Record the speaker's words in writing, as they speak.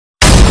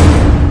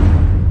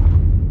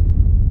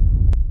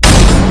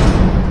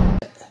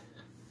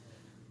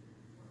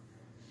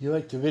You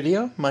like the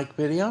video? Mike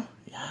video?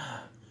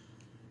 Yeah.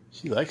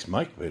 She likes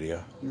Mike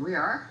video. Here we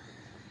are,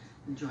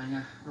 enjoying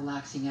a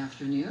relaxing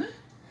afternoon.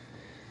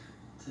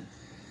 It's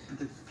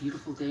another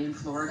beautiful day in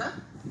Florida.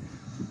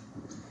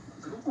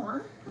 A little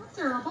warm, not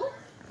terrible,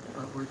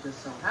 but we're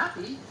just so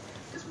happy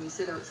as we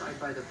sit outside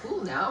by the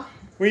pool now.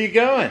 Where you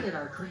going?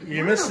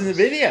 You're missing the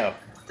video.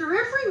 They're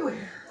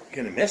everywhere.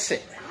 You're gonna miss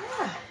it.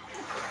 Yeah.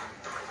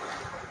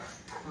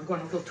 I'm going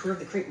on a little tour of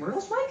the crepe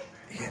myrtles, Mike.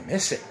 You're gonna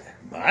miss it.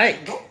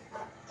 Mike.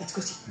 Let's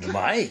go see.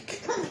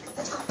 Mike. Come on,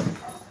 let's go.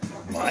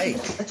 Mike.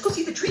 Let's go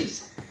see the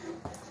trees.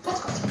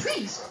 Let's go see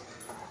trees.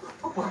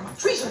 Oh boy,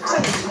 trees are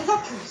exciting. I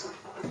love trees.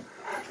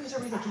 Trees are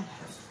really good.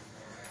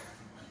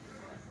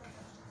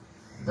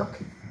 Look.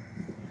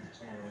 There's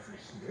one over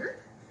here.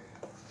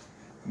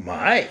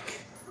 Mike.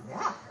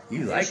 Yeah.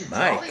 You There's like your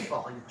Mike. Jolly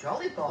ball. Your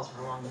jolly balls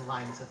are along the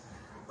lines of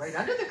right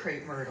under the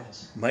crepe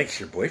myrtles. Mike's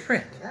your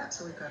boyfriend. Yeah,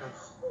 so we've got a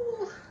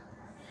whole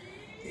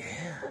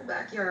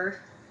backyard,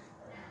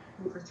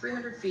 over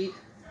 300 feet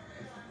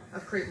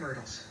of crepe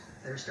myrtles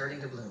that are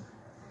starting to bloom.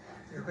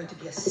 They're going to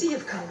be a sea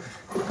of color.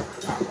 And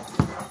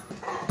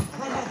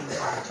I'm having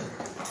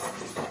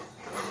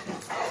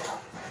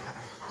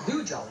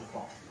blue jolly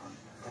ball.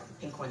 Got the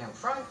pink one out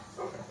front,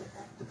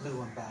 the blue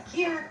one back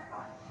here.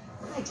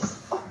 And I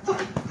just, go. Good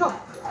boy.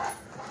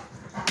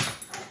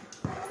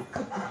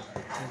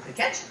 Time for the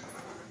catch.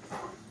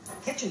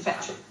 Catch and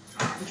fetch.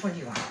 Which one do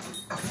you want?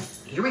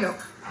 Here we go.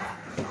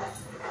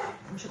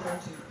 I'm just going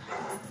to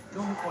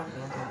throw with one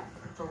hand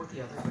and throw with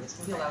the other, but it's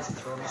going to be a lousy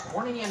throw. I'm just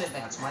warning you in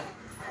advance, Mike.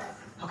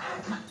 Okay,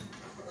 come on.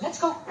 Let's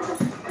go.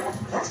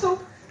 Let's go.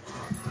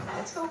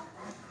 Let's go.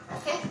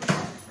 Okay.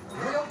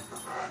 Here we go.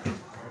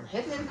 We're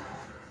heading in.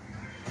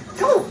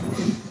 Go!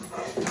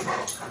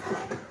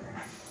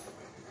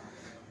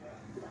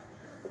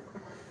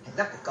 I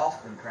love the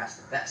golf green grass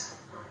the best.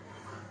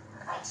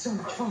 It's so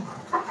much fun.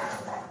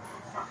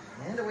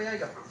 And away I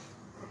go.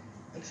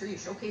 Make sure you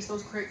showcase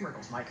those crepe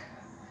myrtles, Mike.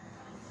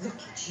 Look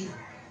at you.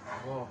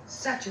 Oh,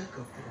 such a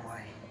good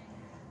boy.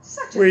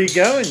 Such a Where are you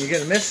going? You're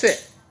gonna miss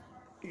it.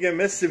 You're gonna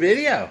miss the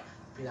video.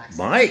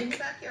 Mike. In the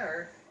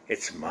backyard.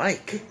 It's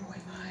Mike. Good boy,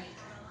 Mike.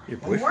 Your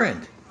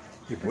boyfriend.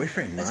 Your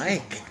boyfriend, Let's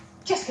Mike. go.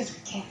 Just because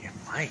we can. You're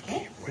Mike,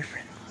 Okay? your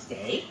boyfriend.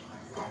 Stay.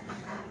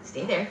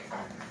 Stay there.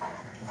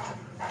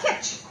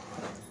 Catch.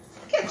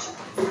 Catch.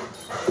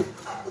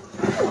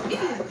 Oh,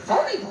 maybe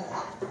volleyball.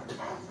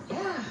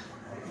 Yeah.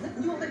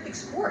 New Olympic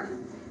sport.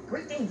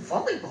 Great Dane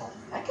volleyball.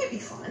 That could be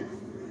fun.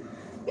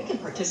 We can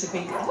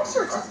participate in all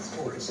sorts of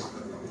sports.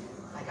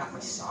 I got my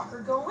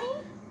soccer going.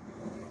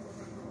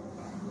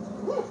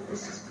 Ooh,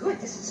 this is good.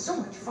 This is so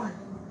much fun.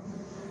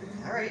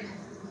 All right,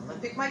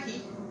 Olympic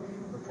Mikey,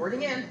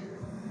 reporting in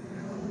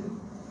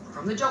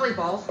from the Jolly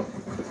Ball.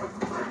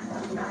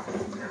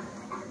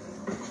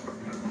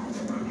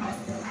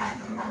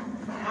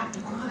 Happy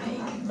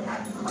Mike.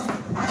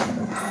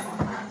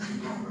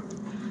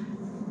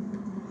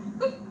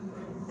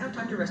 Now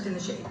time to rest in the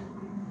shade.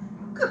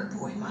 Good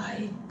boy,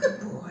 Mike. Good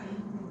boy.